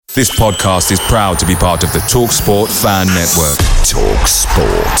This podcast is proud to be part of the TalkSport Fan Network.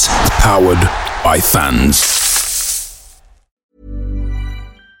 TalkSport. Powered by fans.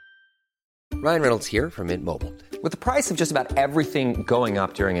 Ryan Reynolds here from Mint Mobile. With the price of just about everything going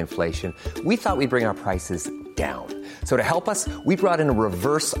up during inflation, we thought we'd bring our prices down. So to help us, we brought in a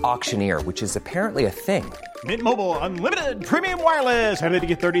reverse auctioneer, which is apparently a thing. Mint Mobile Unlimited Premium Wireless. How to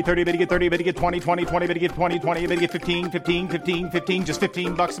get 30, 30, bit to get 30, bit to get 20, 20, 20, bit to get 20, 20, bit to get 15, 15, 15, 15, just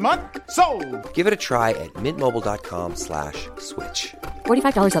 $15 a month? Sold! Give it a try at mintmobile.com/switch.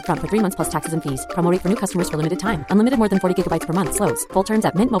 $45 up front for 3 months plus taxes and fees. Promo rate for new customers for limited time. Unlimited more than 40 gigabytes per month. Slows full terms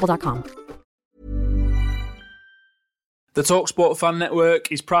at mintmobile.com. The TalkSport Fan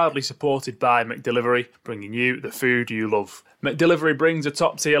Network is proudly supported by McDelivery, bringing you the food you love. McDelivery brings a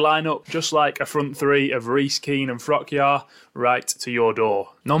top-tier lineup, just like a front three of Reece, Keane and Frockyar, right to your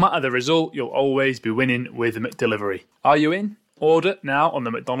door. No matter the result, you'll always be winning with McDelivery. Are you in? Order now on the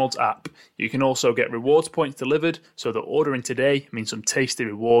McDonald's app. You can also get rewards points delivered, so that ordering today means some tasty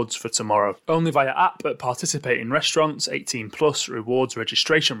rewards for tomorrow. Only via app at participating restaurants, 18 plus, rewards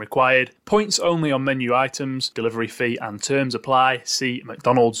registration required. Points only on menu items, delivery fee and terms apply. See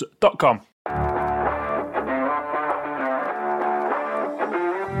mcdonalds.com.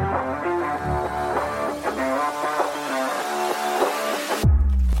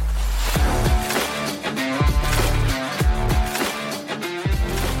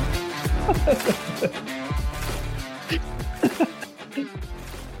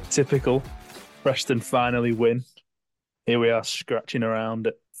 Typical. Preston finally win. Here we are scratching around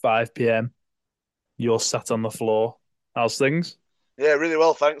at 5 p.m. You're sat on the floor. How's things? Yeah, really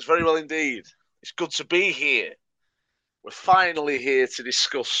well, thanks. Very well indeed. It's good to be here. We're finally here to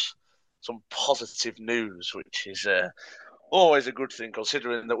discuss some positive news, which is always a good thing,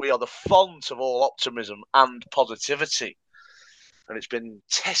 considering that we are the font of all optimism and positivity. And it's been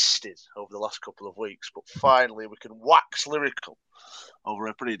tested over the last couple of weeks, but finally we can wax lyrical over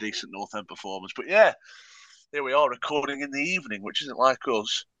a pretty decent North End performance. But yeah, here we are recording in the evening, which isn't like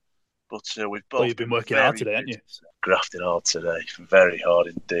us. But we've both. Well, you've been working hard today, haven't you? Grafting hard today, very hard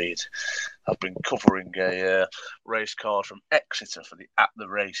indeed. I've been covering a race card from Exeter for the At the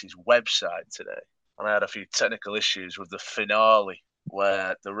Races website today, and I had a few technical issues with the finale,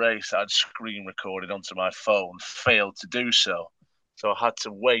 where the race I'd screen recorded onto my phone failed to do so. So I had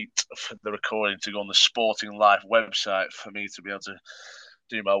to wait for the recording to go on the Sporting Life website for me to be able to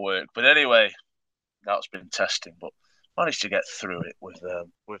do my work. But anyway, that's been testing, but managed to get through it with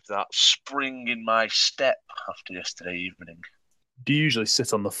that spring in my step after yesterday evening. Do you usually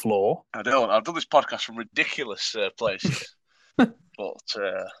sit on the floor? I don't. I've done this podcast from ridiculous places, but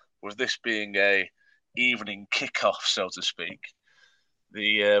with this being a evening kickoff, so to speak,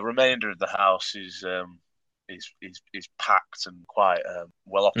 the remainder of the house is packed and quite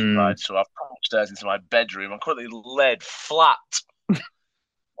well occupied. So I've come upstairs into my bedroom. I'm currently laid flat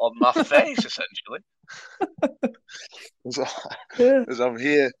on my face, essentially. As I'm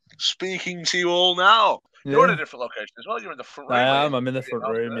here speaking to you all now. Yeah. You're in a different location as well. You're in the front room. I am. I'm in the front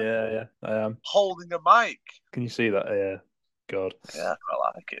room. Yeah, I am. Holding a mic. Can you see that? Yeah. God. Yeah,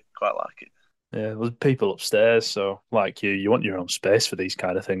 quite like it. Yeah, there's people upstairs, so like you want your own space for these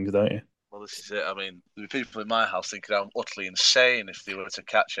kind of things, don't you? Well, this is it. I mean, the people in my house thinking I'm utterly insane if they were to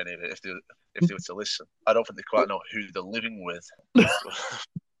catch any of it, if they were to listen. I don't think they quite know who they're living with.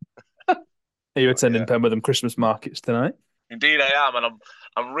 Are you attending Penwitham Christmas markets tonight? Indeed, I am, and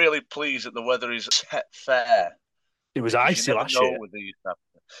I'm really pleased that the weather is set fair. It was icy last year.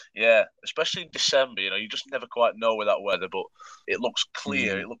 Yeah, especially in December. You know, you just never quite know with that weather, but it looks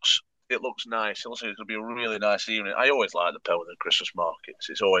clear. It looks nice. It looks like it's going to be a really nice evening. I always like the Penwitham Christmas markets.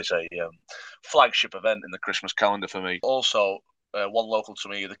 It's always a flagship event in the Christmas calendar for me. Also, one local to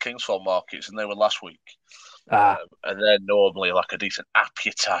me, the Kingsford markets, and they were last week. And they're normally like a decent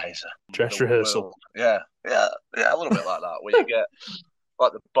appetizer. Dress rehearsal. Yeah, a little bit like that, where you get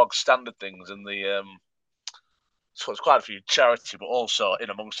like the bog standard things and the so it's quite a few charity, but also in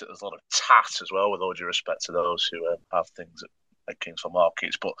amongst it there's a lot of tat as well, with all due respect to those who have things at Kingsford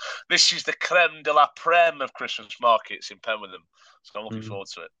markets. But this is the creme de la creme of Christmas markets in Penwitham, so I'm looking forward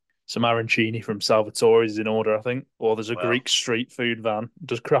to it. Some arancini from Salvatore is in order, I think. Or there's a Greek street food van.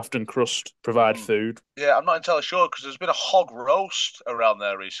 Does Craft and Crust provide food? Yeah, I'm not entirely sure, because there's been a hog roast around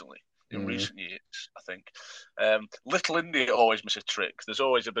there recently, in recent years, I think. Little India always miss a trick. There's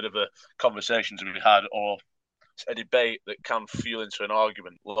always a bit of a conversation to be had, or a debate that can fuel into an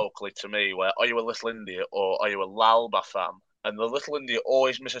argument locally to me, where are you a Little India or are you a Lalba fan? And the Little India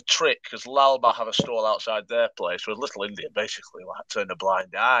always miss a trick, because Lalba have a stall outside their place, whereas Little India basically like turn a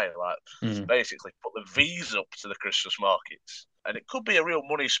blind eye, like basically put the V's up to the Christmas markets. And it could be a real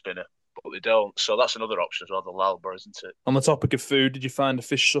money spinner, but they don't. So that's another option as well, the Lalba, isn't it? On the topic of food, did you find a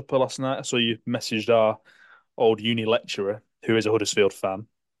fish supper last night? I saw you messaged our old uni lecturer, who is a Huddersfield fan,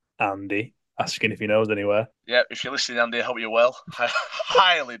 Andy, asking if he knows anywhere. Yeah, if you're listening, Andy, I hope you're well. I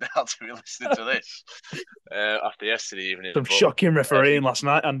highly doubt you're listening to this after yesterday evening. Some shocking refereeing last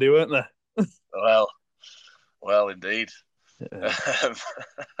night, Andy, weren't there? Well, indeed.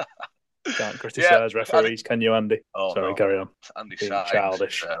 Can't criticise referees, can you, Andy? Oh, Sorry, no. Carry on. Andy Being Sykes,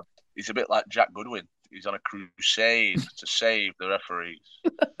 childish. He's a bit like Jack Goodwin. He's on a crusade to save the referees.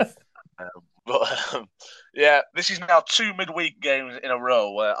 This is now 2 midweek games in a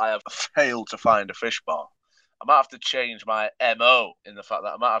row where I have failed to find a fish bar. I might have to change my MO in the fact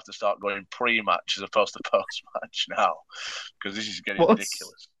that I might have to start going pre-match as opposed to post-match now, because this is getting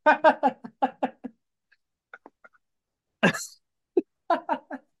ridiculous.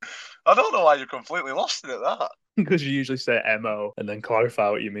 I don't know why you're completely lost in it, that. Because you usually say MO and then clarify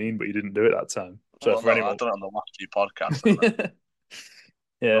what you mean, but you didn't do it that time. So I've done it on the last few podcasts.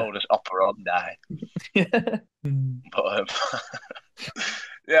 Yeah. Oh, just operandi. But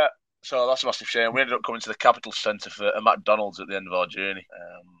so that's a massive shame. We ended up coming to the Capital Centre for a McDonald's at the end of our journey.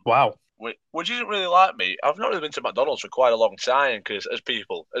 Wow. Which isn't really like me. I've not really been to McDonald's for quite a long time because, as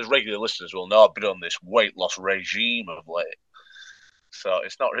regular listeners will know, I've been on this weight loss regime of late. So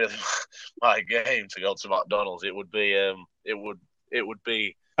it's not really my game to go to McDonald's. It would be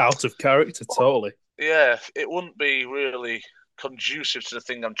out of character, totally. Yeah, it wouldn't be really conducive to the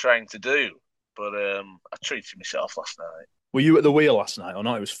thing I'm trying to do. But I treated myself last night. Were you at the wheel last night or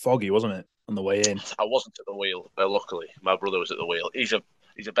not? It was foggy, wasn't it, on the way in? I wasn't at the wheel. Luckily, my brother was at the wheel. He's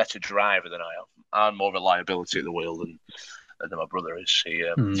a better driver than I am. I'm more reliability at the wheel than my brother is.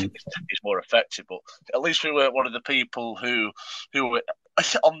 He's more effective. But at least we weren't one of the people who were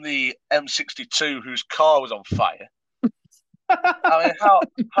on the M62 whose car was on fire. I mean,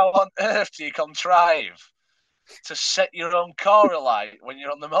 how on earth do you contrive to set your own car alight when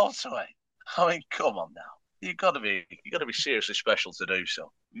you're on the motorway? I mean, come on now. You got to be seriously special to do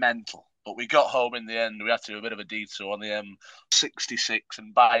so. Mental. But we got home in the end. We had to do a bit of a detour on the M66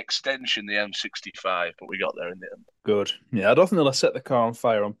 and by extension the M65, but we got there in the end. Good. Yeah, I don't think they'll set the car on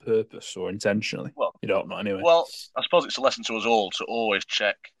fire on purpose or intentionally. Well, you don't know anyway. Well, I suppose it's a lesson to us all to always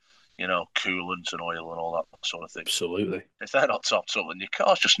check, coolant and oil and all that sort of thing. Absolutely. If they're not topped up, then your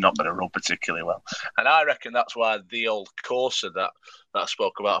car's just not going to run particularly well. And I reckon that's why the old Corsa that I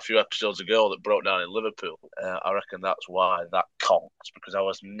spoke about a few episodes ago that broke down in Liverpool, I reckon that's why that conked, because I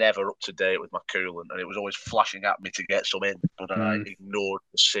was never up to date with my coolant and it was always flashing at me to get some in, but I ignored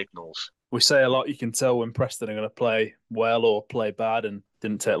the signals. We say a lot, you can tell when Preston are going to play well or play bad, and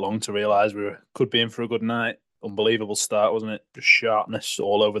didn't take long to realise we could be in for a good night. Unbelievable start, wasn't it? Just sharpness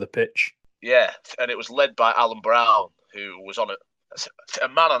all over the pitch. Yeah, and it was led by Alan Brown, who was on a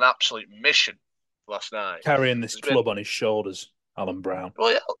man on absolute mission last night. Carrying this club on his shoulders, Alan Brown.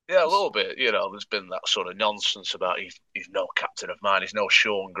 Well, yeah, a little bit. There's been that sort of nonsense about he's no captain of mine, he's no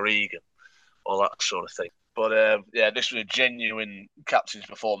Sean Gregan, all that sort of thing. But, this was a genuine captain's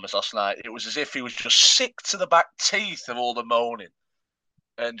performance last night. It was as if he was just sick to the back teeth of all the moaning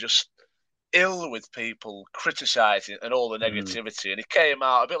and just ill with people criticising and all the negativity. And he came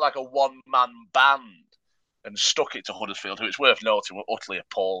out a bit like a one-man band and stuck it to Huddersfield, who, it's worth noting, were utterly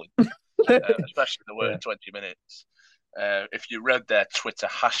appalling, especially in the 20 minutes. If you read their Twitter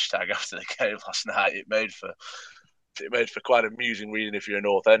hashtag after the game last night, it made for quite amusing reading if you're a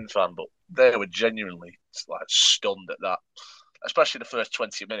North End fan, but they were genuinely stunned at that, especially the first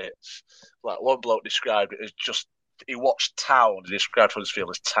 20 minutes. Like, one bloke described it as just, he watched Town, he described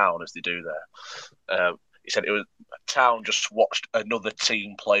Huddersfield as Town, as they do there. He said it was Town just watched another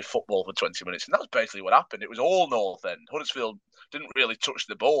team play football for 20 minutes, and that's basically what happened. It was all North End. Huddersfield didn't really touch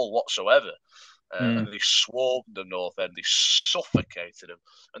the ball whatsoever. And they swarmed the North End, they suffocated them,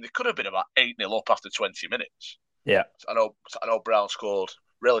 and they could have been about 8-0 up after 20 minutes. Yeah, I know Brown scored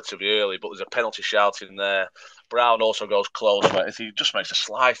relatively early, but there's a penalty shout in there. Brown also goes close, but if he just makes the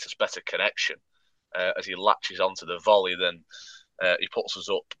slightest better connection as he latches onto the volley, then he puts us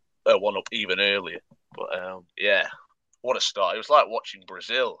up one up even earlier. But what a start! It was like watching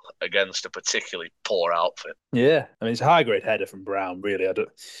Brazil against a particularly poor outfit. Yeah, I mean, it's a high grade header from Brown. Really,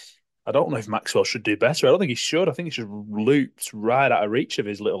 I don't know if Maxwell should do better. I don't think he should. I think he should looped right out of reach of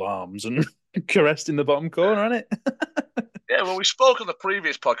his little arms and caressed in the bottom corner, hasn't it? Yeah, well, we spoke on the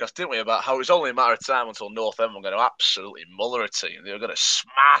previous podcast, didn't we, about how it was only a matter of time until North End were going to absolutely muller a team. They were going to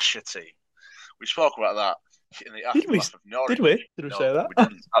smash a team. We spoke about that in the aftermath of Norwich. Did we? Did we say that? We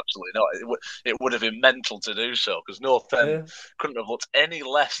didn't. Absolutely not. It would have been mental to do so, because North End couldn't have looked any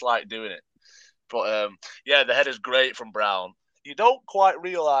less like doing it. But, the header's great from Brown. you don't quite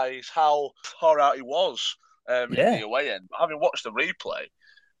realise how far out he was in Yeah. the away end. Having watched the replay,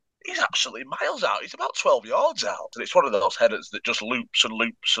 he's absolutely miles out. He's about 12 yards out. And it's one of those headers that just loops and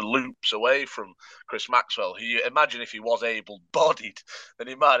loops and loops away from Chris Maxwell, who you imagine if he was able-bodied, then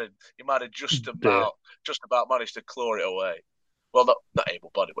he might have just about managed to claw it away. Well, not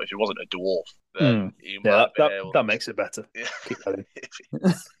able-bodied, but if he wasn't a dwarf, then he might have been able. That makes it better. Yeah. Keep going.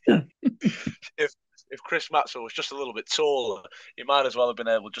 if Chris Maxwell was just a little bit taller, he might as well have been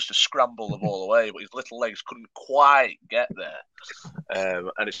able just to scramble the ball away, but his little legs couldn't quite get there.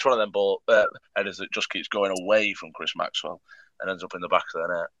 And it's one of them headers that just keeps going away from Chris Maxwell and ends up in the back of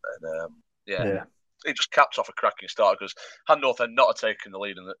the net. And it just caps off a cracking start because had North End not have taken the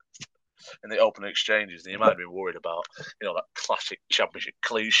lead in the opening exchanges, then you might have been worried about, that classic championship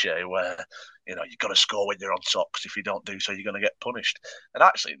cliche where, you've got to score when you're on top because if you don't do so, you're going to get punished. And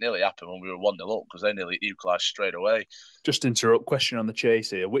actually, it nearly happened when we were 1-0 up because they nearly equalised straight away. Just interrupt, question on the chase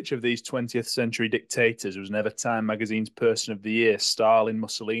here. Which of these 20th century dictators was never Time magazine's Person of the Year? Stalin,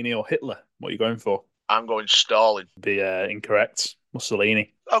 Mussolini or Hitler? What are you going for? I'm going Stalin. Be incorrect.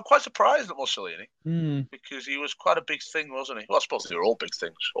 Mussolini. I'm quite surprised at Mussolini because he was quite a big thing, wasn't he? Well, I suppose they were all big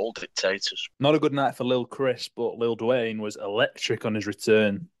things, all dictators. Not a good night for Lil Chris, but Lil Dwayne was electric on his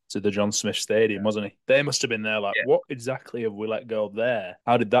return to the John Smith Stadium, wasn't he? They must have been there what exactly have we let go there?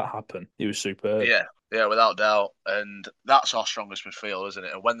 How did that happen? He was superb. Yeah, without doubt. And that's our strongest midfield, isn't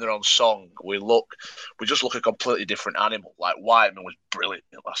it? And when they're on song, we just look a completely different animal. Like Whiteman was brilliant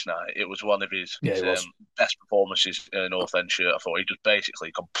last night. It was one of his best performances in a North End shirt. I thought he just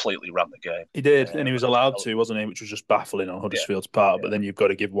basically completely ran the game. He did, and he was allowed to, wasn't he? Which was just baffling on Huddersfield's part. But then you've got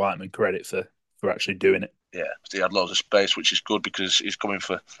to give Whiteman credit for actually doing it. Yeah, he had loads of space, which is good because he's coming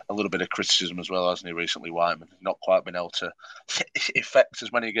for a little bit of criticism as well, hasn't he, recently, Whiteman? Not quite been able to effect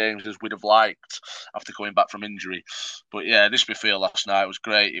as many games as we'd have liked after coming back from injury. But yeah, this midfield last night was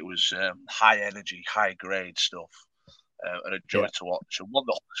great. It was high energy, high grade stuff and a joy to watch. And one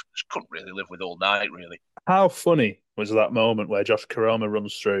that I just couldn't really live with all night, really. How funny was that moment where Josh Karoma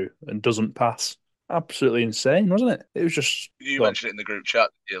runs through and doesn't pass? Absolutely insane, wasn't it? It was just... You mentioned it in the group chat.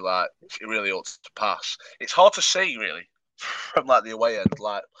 You're like, it really ought to pass. It's hard to see, really, from the away end.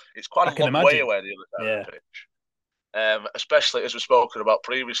 It's quite a long way away the other side of the pitch. Especially, as we've spoken about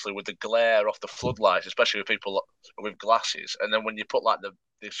previously, with the glare off the floodlights, especially with people with glasses. And then when you put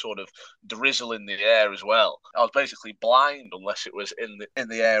the sort of drizzle in the air as well, I was basically blind unless it was in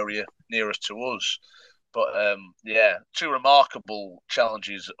the area nearest to us. But, two remarkable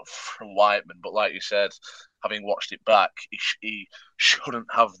challenges from Whiteman. But like you said, having watched it back, he shouldn't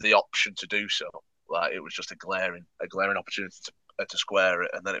have the option to do so. It was just a glaring opportunity to square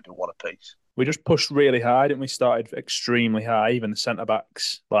it, and then it'd be one apiece. We just pushed really high, didn't we? Started extremely high, even the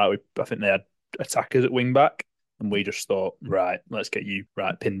centre-backs. I think they had attackers at wing-back, and we just thought, right, let's get you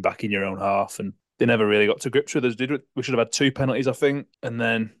pinned back in your own half. And they never really got to grips with us, did we? We should have had 2 penalties, I think, and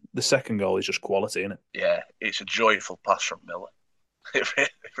then... The second goal is just quality, isn't it? Yeah, it's a joyful pass from Miller. It really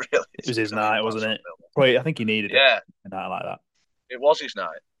is. It was his night, wasn't it? Probably, I think he needed a night like that. It was his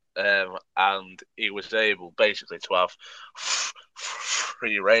night. And he was able basically to have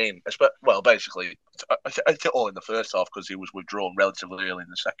free reign. Well, basically, all in the first half because he was withdrawn relatively early in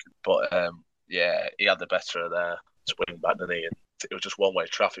the second. But he had the better there to win back, didn't he? And it was just one-way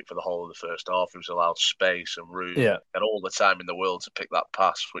traffic for the whole of the first half. He was allowed space and room and all the time in the world to pick that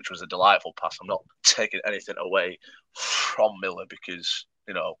pass, which was a delightful pass. I'm not taking anything away from Miller because,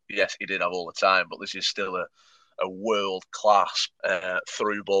 yes, he did have all the time, but this is still a world-class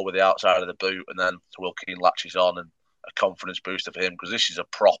through ball with the outside of the boot, and then Wilkeen latches on and a confidence booster for him because this is a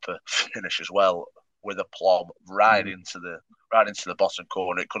proper finish as well with a plum right into the bottom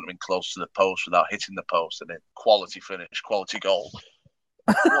corner. It couldn't have been close to the post without hitting the post. And then quality finish, quality goal.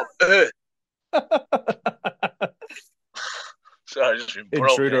 What earth? Sorry, just been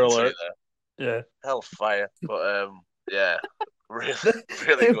broken Intruder alert. There. Yeah. Hellfire. But really,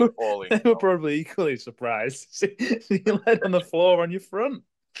 really good bowling. They were probably equally surprised. See you led on the floor on your front.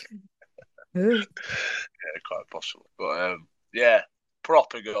 Yeah, quite possible. But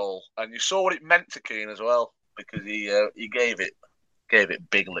proper goal, and you saw what it meant to Keane as well because he gave it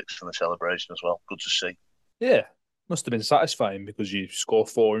big licks in the celebration as well. Good to see. Yeah, must have been satisfying because you score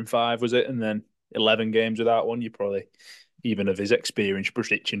 4 in 5, was it? And then 11 games without one. You probably, even of his experience,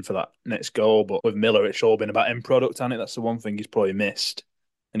 just itching for that next goal. But with Miller, it's all been about end product, hasn't it? That's the one thing he's probably missed.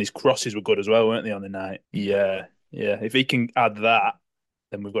 And his crosses were good as well, weren't they, on the night? Yeah. If he can add that,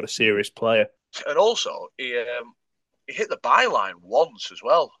 then we've got a serious player. And also, he hit the byline once as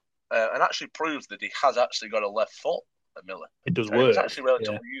well, and actually proved that he has actually got a left foot, Miller. It does work. It's actually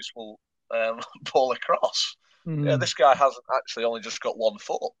relatively useful ball across. Yeah, this guy hasn't actually only just got one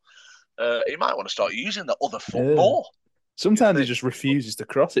foot. He might want to start using the other foot more. Sometimes he just refuses to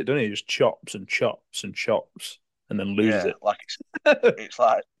cross it, doesn't he? He just chops and chops and chops and then loses it. Like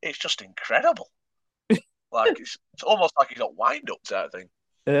it's just incredible. Like it's almost like he's got wind up type thing.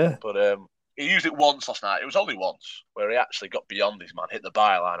 Yeah. But he used it once last night. It was only once where he actually got beyond his man, hit the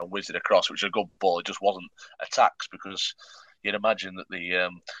byline and whizzed it across, which was a good ball. It just wasn't attacked because you'd imagine that the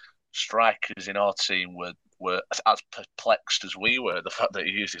strikers in our team were as perplexed as we were, the fact that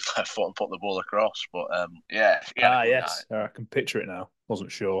he used his left foot and put the ball across. But yes. I can picture it now.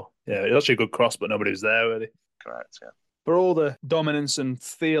 Wasn't sure. Yeah, it was actually a good cross, but nobody was there, really. Correct, yeah. For all the dominance and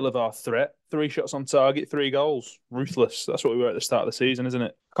feel of our threat, 3 shots on target, 3 goals. Ruthless. That's what we were at the start of the season, isn't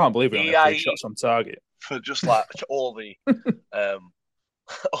it? I can't believe we only had 3 shots on target. For just like all the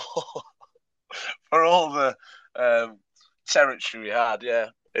for all the territory we had, yeah.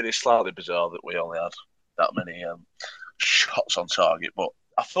 It is slightly bizarre that we only had that many shots on target. But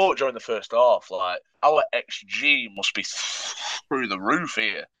I thought during the first half, like, our XG must be through the roof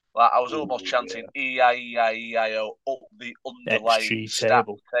here. Like, I was almost chanting E-I-E-I-E-I-O up the underlying stat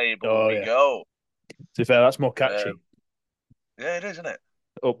table we go. To be fair, that's more catchy. Yeah, it is, isn't it?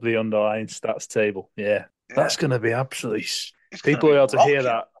 Up the underlying stats table. Yeah. That's going to be absolutely... People are able to hear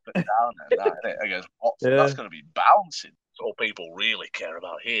that. Against Watson. That's going to be bouncing. That's all people really care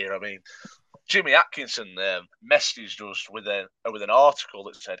about here. I mean, Jimmy Atkinson messaged us with an article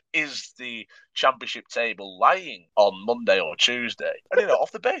that said, "Is the championship table lying on Monday or Tuesday?" And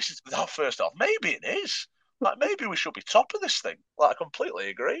off the basis of our first half, maybe it is. Like, maybe we should be top of this thing. Like, I completely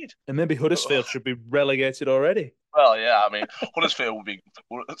agreed. And maybe Huddersfield should be relegated already. Well, yeah, I mean, Huddersfield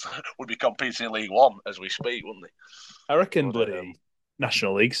would be competing in League One as we speak, wouldn't they? I reckon bloody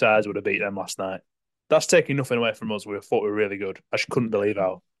National League sides would have beat them last night. That's taking nothing away from us. We thought we were really good. I just couldn't believe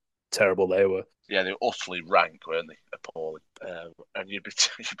how terrible they were. Yeah, they were utterly rank, weren't they? Appalling. And you'd be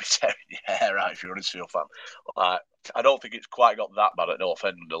tearing your hair out if you're a Huddersfield fan. Like, I don't think it's quite got that bad at North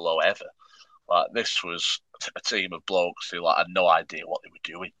End under Low ever. Like, this was a team of blokes who had no idea what they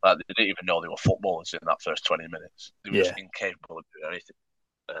were doing. Like, they didn't even know they were footballers in that first 20 minutes. They were just incapable of doing anything.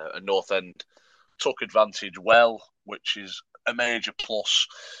 And North End took advantage well, which is a major plus.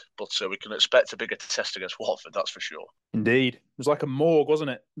 But we can expect a bigger test against Watford, that's for sure. Indeed. It was like a morgue,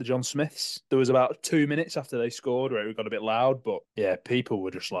 wasn't it? The John Smiths. There was about 2 minutes after they scored where it got a bit loud. But yeah, people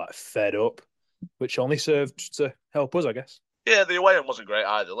were just fed up, which only served to help us, I guess. Yeah, the away end wasn't great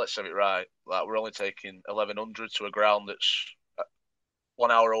either. Let's have it right. Like, we're only taking 1,100 to a ground that's 1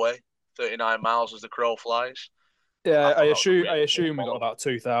 hour away, 39 miles as the crow flies. Yeah, I assume we got about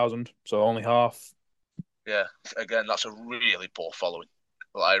 2,000, so only half. Yeah, again, that's a really poor following.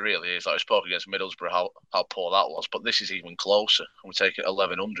 Like, it really is. Like, I spoke against Middlesbrough how poor that was, but this is even closer. We take it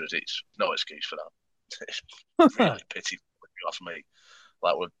 1,100. It's no excuse for that. It's really pity, if you ask me.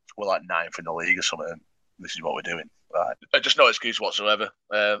 Like, we're like 9th in the league or something. And this is what we're doing. Right. Just no excuse whatsoever.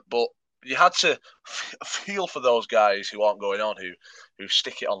 But you had to feel for those guys who aren't going on, who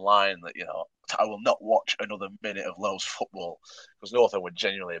stick it online that, I will not watch another minute of Lowe's football, because Northern were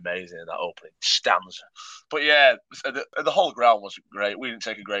genuinely amazing in that opening stanza. But yeah, the whole ground wasn't great. We didn't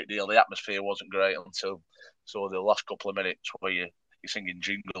take a great deal. The atmosphere wasn't great until the last couple of minutes where you're singing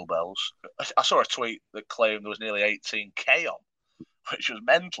Jingle Bells. I saw a tweet that claimed there was nearly 18k on, which was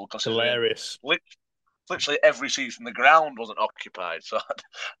mental. Hilarious. Literally every seat in the ground wasn't occupied, so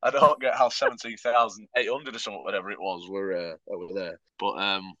I don't get how 17,800 or something, whatever it was, were there.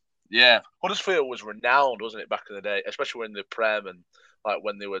 But yeah, Huddersfield was renowned, wasn't it, back in the day, especially when the Prem and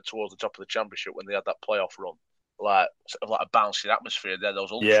when they were towards the top of the Championship, when they had that playoff run, sort of like a bouncing atmosphere there.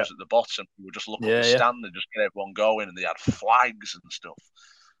 Those ultras at the bottom who would just look up the stand and just get everyone going, and they had flags and stuff.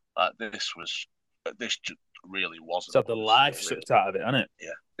 This just really wasn't. It's had the life sucked out of it, hasn't it?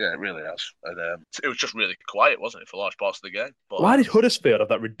 Yeah, it really has. And it was just really quiet, wasn't it, for large parts of the game? But, why did Huddersfield have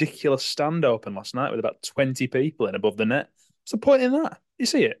that ridiculous stand open last night with about 20 people in above the net? What's the point in that? You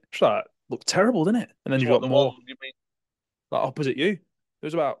see it? It's looked terrible, didn't it? And then you've got more opposite you. There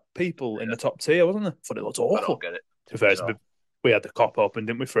was about people in the top tier, wasn't there? I thought it looked awful. I don't get it. To be fair, we had the cop open,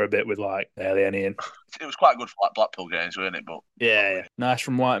 didn't we, for a bit with barely any in. It was quite good for Blackpool games, weren't it? But yeah. Nice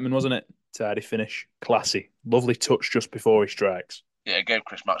from Whiteman, wasn't it? Tidy finish. Classy. Lovely touch just before he strikes. Yeah, it gave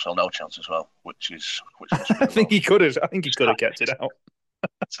Chris Maxwell no chance as well, which I think he could have kept it out.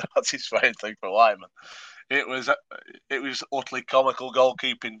 So that's his favourite thing for Lyman. It was utterly comical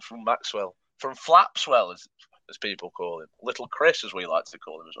goalkeeping from Maxwell, from Flapswell as people call him, Little Chris as we like to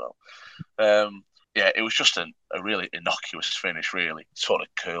call him as well. yeah, it was just a really innocuous finish, really. Sort of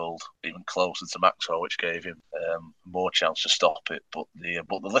curled even closer to Maxwell, which gave him more chance to stop it. But the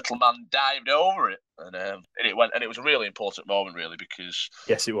little man dived over it, and it went. And it was a really important moment, really, because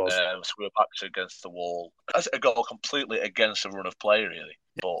Yes, it was. so we were back against the wall. As a goal completely against the run of play, really.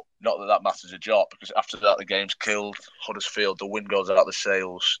 But not that matters a jot, because after that the game's killed. Huddersfield, the wind goes out the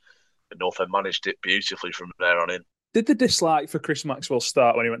sails, and Northend managed it beautifully from there on in. Did the dislike for Chris Maxwell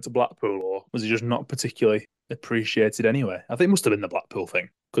start when he went to Blackpool, or was he just not particularly appreciated anyway? I think it must have been the Blackpool thing,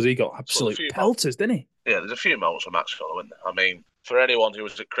 because he got absolute pelters, didn't he? Yeah, there's a few moments with Maxwell, isn't there? I mean, for anyone who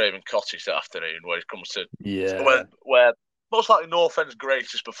was at Craven Cottage that afternoon, where it comes to where most likely Northend's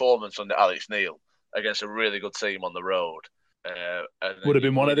greatest performance under Alex Neil against a really good team on the road. Would have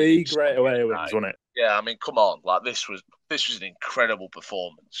been one of the great away wins, wouldn't it? Yeah, I mean, come on, like this was an incredible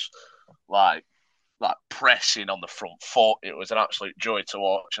performance. Like pressing on the front foot, it was an absolute joy to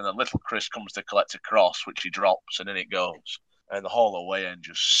watch. And then little Chris comes to collect a cross, which he drops, and in it goes. And the whole away end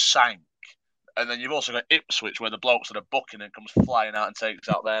just sank. And then you've also got Ipswich, where the blokes that are booking and comes flying out and takes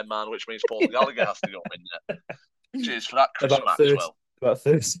out their man, which means Paul Gallagher has to go in there. Cheers for that, Chris Maxwell. About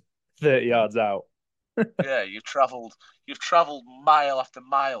 30 yards out. Yeah, you've travelled mile after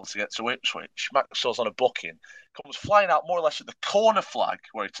mile to get to Ipswich. Maxwell's on a booking, comes flying out more or less at the corner flag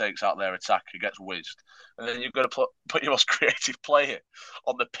where he takes out their attacker, gets whizzed, and then you've got to put your most creative player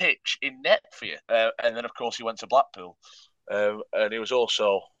on the pitch in net for you. And then, of course, he went to Blackpool, and he was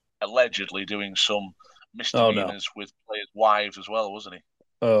also allegedly doing some misdemeanors with players' wives as well, wasn't he?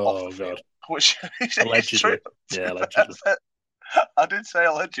 Oh, God. Which allegedly. Yeah, allegedly. I did say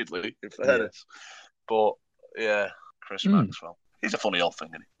allegedly, in fairness. Yeah. But, yeah, Chris Maxwell. He's a funny old thing,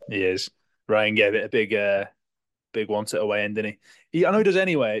 isn't he? He is. Ryan gave it a big one to away end, didn't he? I know he does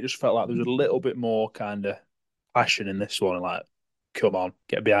anyway. It just felt like there was a little bit more kind of passion in this one. Like, come on,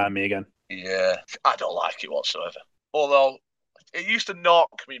 get behind me again. Yeah, I don't like it whatsoever. Although, it used to knock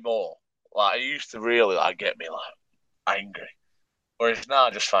me more. Like, it used to really get me angry. Whereas now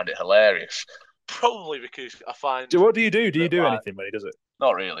I just find it hilarious. Probably because I find... What do you do? Do you do anything when he does it?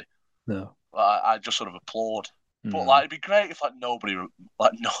 Not really. No. I just sort of applaud. But it'd be great if nobody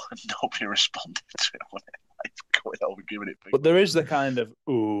responded to it, wouldn't it? Going over giving it. But there is the kind of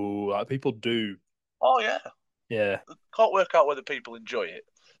people do. Oh yeah, yeah. Can't work out whether people enjoy it,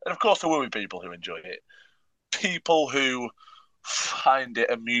 and of course there will be people who enjoy it. People who find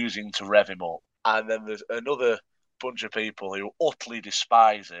it amusing to rev him up, and then there's another bunch of people who utterly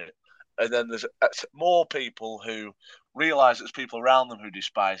despise it. And then there's more people who realise there's people around them who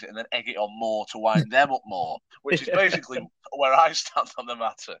despise it and then egg it on more to wind them up more, which is basically where I stand on the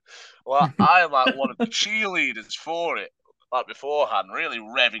matter. Well, I am one of the cheerleaders for it, beforehand, really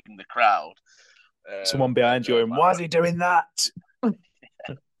revving the crowd. Someone behind you, and why is he doing that?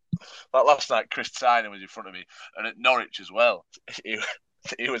 Last night, Chris Tyner was in front of me, and at Norwich as well. He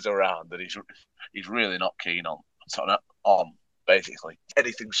was around, and he's really not keen on basically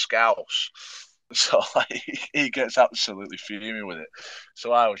anything Scouse. So he gets absolutely fuming with it.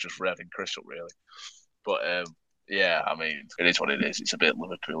 So I was just revving Chris up, really. But yeah, I mean, it is what it is. It's a bit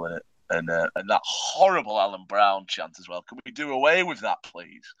Liverpool, isn't it? And that horrible Alan Brown chant as well. Can we do away with that,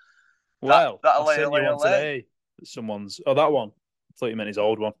 please? Well, I sent you one today. Someone's that one. I thought you meant his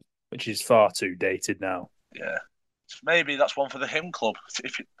old one, which is far too dated now. Yeah, so maybe that's one for the Hymn Club.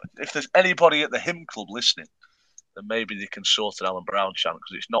 If there's anybody at the Hymn Club listening, then maybe they can sort an Alan Brown chant,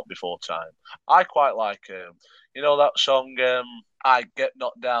 because it's not before time. I quite like, that song, I get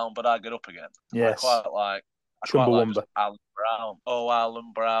knocked down, but I get up again. Yes. I quite like Alan Brown. Oh,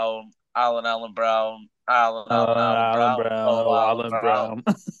 Alan Brown. Alan Brown. Alan Brown. Oh, Alan Brown.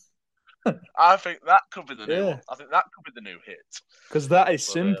 I think that could be the new one. I think that could be the new hit. Because that is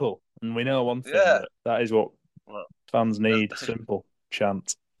simple. And we know one thing. Yeah. That is what fans need. Simple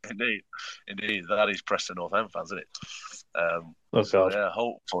chant. Indeed, that is Preston North End fans, isn't it? God. Yeah,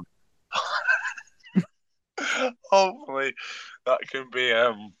 hopefully that can be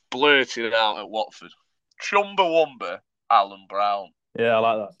blurted out at Watford. Chumbawamba, Alan Brown. Yeah, I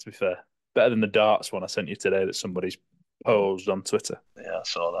like that, to be fair. Better than the darts one I sent you today that somebody's posed on Twitter. Yeah, I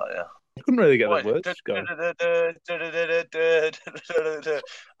saw that, yeah. I couldn't really get the words going.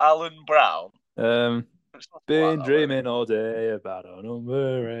 Alan Brown. Been dreaming all day about a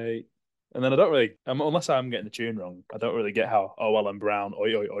number 8. And then I don't really, unless I'm getting the tune wrong, I don't really get how Alan Brown,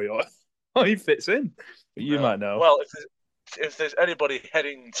 oi, oi, oi, oi, he fits in. But you might know. Well, if there's anybody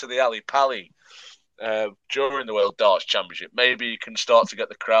heading to the Ali Pally during the World Darts Championship, maybe you can start to get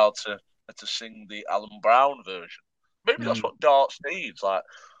the crowd to sing the Alan Brown version. Maybe that's what darts needs, like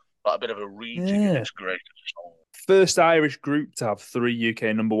a bit of a rejig of its greatest song. First Irish group to have 3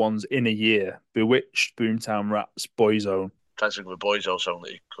 UK number ones in a year. Bewitched, Boomtown Rats, Boyzone. Trying to think of a Boyzone song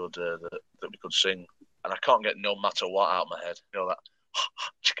that you could that we could sing, and I can't get No Matter What out of my head. You know that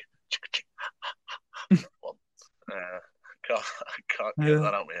chicken, chicken, chicken. One. I can't get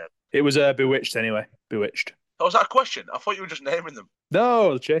that out of my head. It was Bewitched anyway. Bewitched. Oh, was that a question? I thought you were just naming them.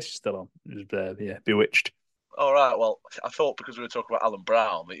 No, the chase is still on. It was, Bewitched. All right. Well, I thought because we were talking about Alan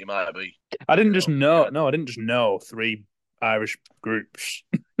Brown that you might be. I didn't just know. No, I didn't just know 3 Irish groups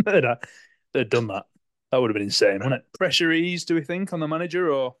that had done that. That would have been insane, wouldn't it? Pressure ease, do we think, on the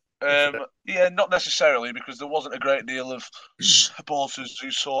manager or? Yeah, not necessarily, because there wasn't a great deal of supporters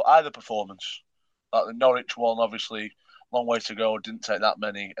who saw either performance. Like the Norwich one, obviously, long way to go, didn't take that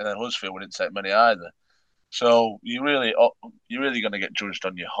many, and then Huddersfield didn't take many either. So you're really going to get judged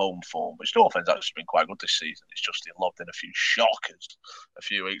on your home form, which no offense actually been quite good this season. It's just he lobbed in a few shockers a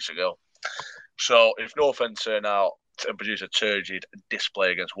few weeks ago. So if no offense turn out and produce a turgid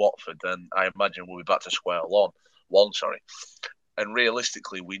display against Watford, then I imagine we'll be back to square one. And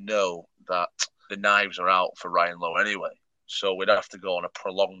realistically, we know that the knives are out for Ryan Lowe anyway. So we'd have to go on a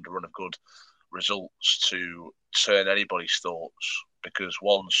prolonged run of good results to turn anybody's thoughts. Because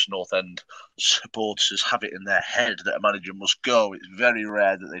once North End supporters have it in their head that a manager must go, it's very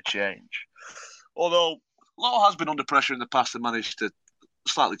rare that they change. Although Lowe has been under pressure in the past and managed to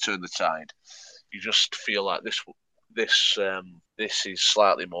slightly turn the tide. You just feel like this is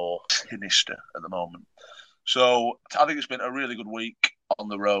slightly more sinister at the moment. So I think it's been a really good week on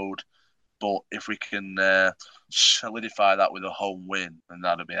the road, but if we can solidify that with a home win, then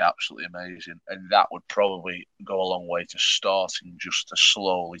that'd be absolutely amazing, and that would probably go a long way to starting just to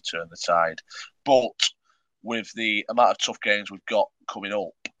slowly turn the tide. But with the amount of tough games we've got coming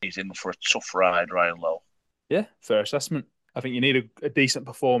up, he's in for a tough ride, Ryan Lowe. Yeah, fair assessment. I think you need a decent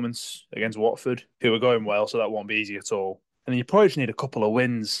performance against Watford, who are going well, so that won't be easy at all. And you probably just need a couple of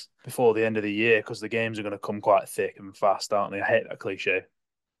wins before the end of the year because the games are going to come quite thick and fast, aren't they? I hate that cliche.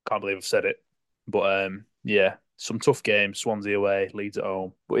 Can't believe I've said it. But yeah, some tough games. Swansea away, Leeds at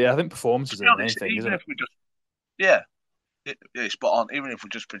home. But yeah, I think performance is the main thing, isn't it? It's spot on. Even if we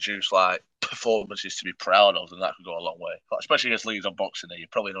just produce like performances to be proud of, then that could go a long way. Like, especially against Leeds on Boxing Day, you're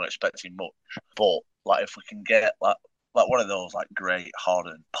probably not expecting much. But like if we can get like one of those like great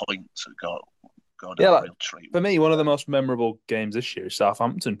hard-earned points that go down a real treat. For me, one of the most memorable games this year is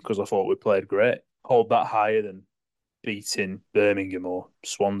Southampton because I thought we played great. Hold that higher than beating Birmingham or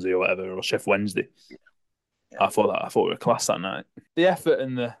Swansea or whatever, or Sheffield Wednesday. Yeah. I thought we were class that night. The effort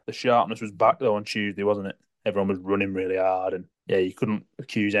and the sharpness was back though on Tuesday, wasn't it? Everyone was running really hard, and yeah, you couldn't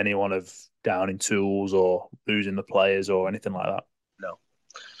accuse anyone of downing tools or losing the players or anything like that. No.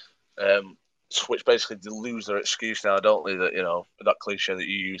 Which basically they lose their excuse now, don't they? That that cliche that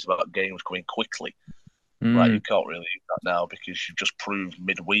you use about games coming quickly. Like you can't really use that now because you've just proved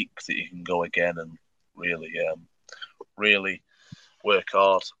midweek that you can go again and really work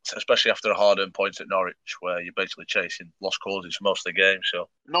hard, especially after a hard-earned point at Norwich, where you're basically chasing lost causes for most of the game. So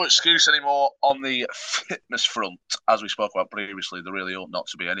no excuse anymore on the fitness front, as we spoke about previously. There really ought not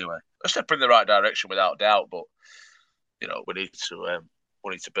to be anyway. A step in the right direction without doubt, but we need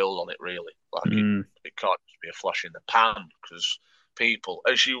to build on it really. Like it can't just be a flash in the pan because people,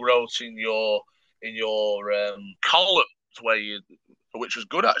 as you wrote in your column, which was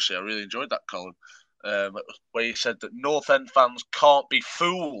good actually. I really enjoyed that column. Where you said that North End fans can't be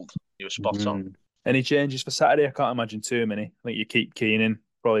fooled. You were spot on. Any changes for Saturday? I can't imagine too many. I think you keep Keenan.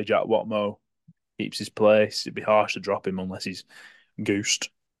 Probably Jack Watmo keeps his place. It'd be harsh to drop him unless he's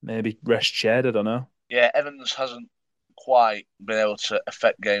goosed. Maybe rest Ched, I don't know. Yeah, Evans hasn't quite been able to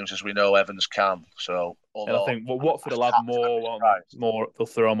affect games as we know Evans can. So, and I think Watford will have more. They'll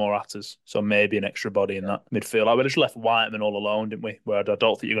throw more at us. So maybe an extra body in that midfield. Like we just left Whiteman all alone, didn't we? Where I don't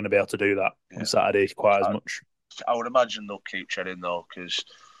think you're going to be able to do that on Saturday quite as much. I would imagine they'll keep Ched in though because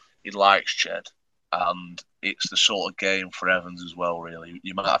he likes Ched, and it's the sort of game for Evans as well. Really,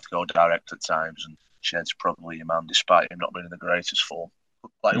 you might have to go direct at times, and Ched's probably your man, despite him not being in the greatest form.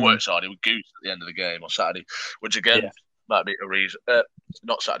 Like he works hard. He was goose at the end of the game on Saturday, which again might be a reason.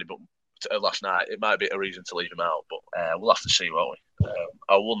 Not Saturday, but last night. It might be a reason to leave him out, but we'll have to see, won't we?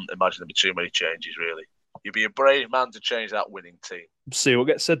 I wouldn't imagine there'd be too many changes, really. You'd be a brave man to change that winning team. See what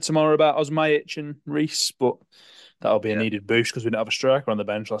gets said tomorrow about Osmajic and Reece, but that'll be a needed boost because we didn't have a striker on the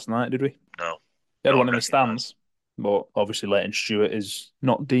bench last night, did we? No. We had one in the stands, but obviously Leighton Stewart is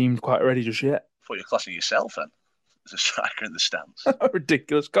not deemed quite ready just yet. I thought you were classing yourself then as a striker in the stands.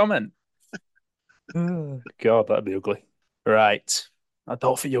 Ridiculous comment. God, that'd be ugly. Right. I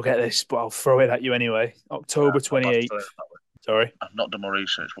don't think you'll get this, but I'll throw it at you anyway. October 28th. Sorry? I've not done my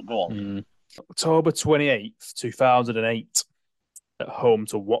research, but go on. October 28th, 2008, at home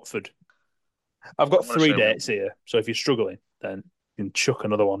to Watford. I've got 3 dates here, so if you're struggling, then you can chuck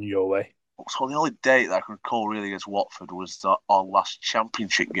another one your way. So the only date that I can recall really against Watford was our last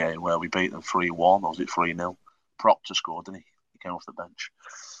championship game where we beat them 3-1, or was it 3-0? Proctor scored, didn't he? He came off the bench.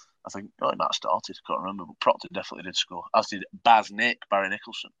 I think, he might have started, I can't remember, but Proctor definitely did score, as did Barry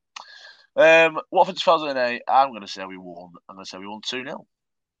Nicholson. Watford 2008, I'm going to say we won. I'm going to say we won 2-0.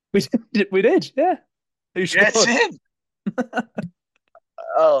 We did, yeah. Who scored? Yes, in!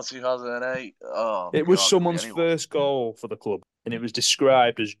 2008. It was someone's first goal for the club, and it was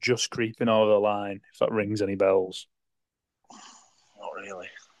described as just creeping over the line, if that rings any bells. Not really.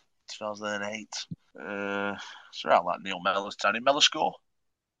 2008. It's around like Neil Mellor's time. Did Mellor score?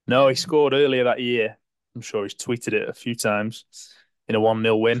 No, he scored earlier that year. I'm sure he's tweeted it a few times in a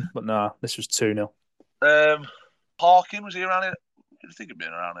 1-0 win, but nah, this was 2-0. Parkin, was he around in? I think he'd been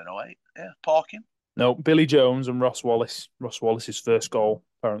around in 08. Yeah, Parkin. No, Billy Jones and Ross Wallace. Ross Wallace's first goal,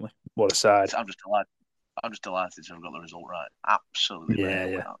 apparently. What a side. I'm just delighted to have got the result right. Absolutely.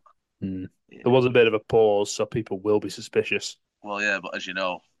 Yeah. There was a bit of a pause, so people will be suspicious. Well, yeah, but as you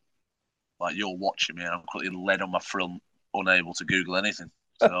know, like you're watching me and I'm completely led on my front, unable to Google anything.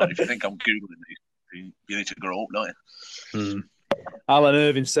 So if you think I'm Googling these, you need to grow up, don't you? Alan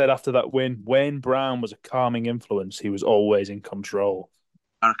Irving said after that win, Wayne Brown was a calming influence. He was always in control.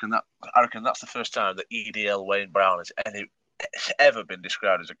 I reckon that's the first time that EDL Wayne Brown has ever been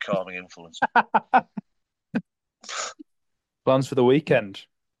described as a calming influence. Plans for the weekend?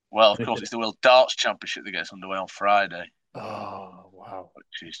 Well, of course, it's the World Darts Championship that gets underway on Friday. Oh, wow.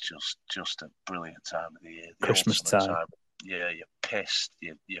 Which is just a brilliant time of the year. Christmas time. Yeah, you're pissed.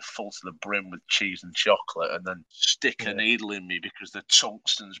 You're full to the brim with cheese and chocolate, and then stick a needle in me because the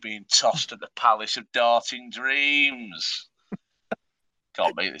tungsten's being tossed at the Palace of Darting Dreams.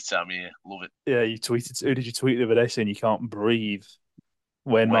 Can't beat this time of year. Love it. Yeah, you tweeted. Who did you tweet the other day saying you can't breathe?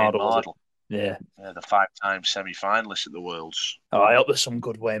 Wayne Mardle. Yeah, the 5-time semi-finalist at the Worlds. Oh, I hope there's some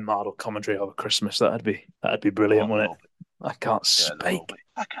good Wayne Mardle commentary over Christmas. That'd be brilliant, wouldn't it? I can't speak.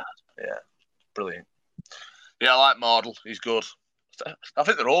 I can't. Yeah, brilliant. Yeah, I like Mardle. He's good. I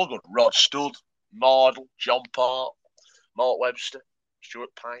think they're all good. Rod Studd, Mardle, John Part, Mark Webster, Stuart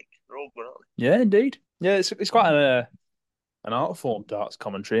Pike. They're all good, aren't they? Yeah, indeed. Yeah, it's quite an art form darts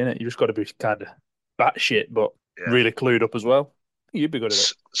commentary, isn't it? You just got to be kind of batshit, but really clued up as well. You'd be good at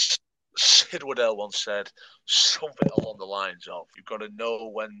it. Sid Waddell once said something along the lines of, you've got to know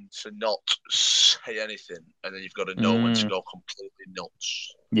when to not say anything, and then you've got to know when to go completely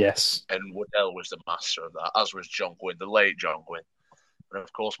nuts. Yes. And Waddell was the master of that, as was John Gwynn, the late John Gwynn. And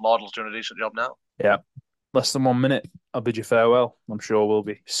of course, Mardle's doing a decent job now. Yeah. Less than 1 minute. I'll bid you farewell. I'm sure we'll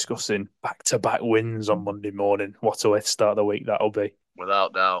be discussing back-to-back wins on Monday morning. What a way to start the week that'll be.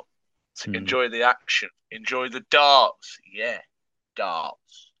 Without doubt. Enjoy the action. Enjoy the darts. Yeah,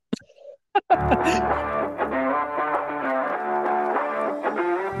 darts.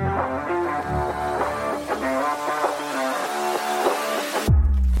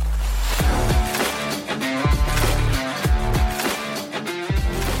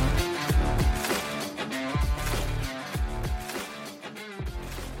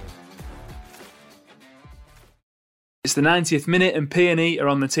 It's the 90th minute and PNE are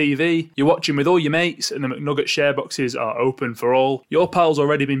on the TV. You're watching with all your mates and the McNugget share boxes are open for all. Your pal's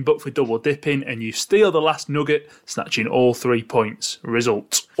already been booked for double dipping and you steal the last nugget, snatching all 3 points.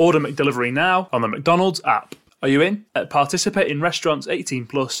 Result: order McDelivery now on the McDonald's app. Are you in? Participate in restaurants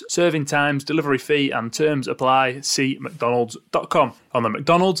 18+, serving times, delivery fee and terms apply. See mcdonalds.com on the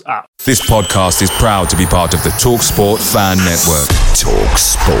McDonald's app. This podcast is proud to be part of the TalkSport Fan Network.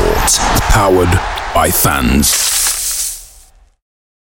 TalkSport. Powered by fans.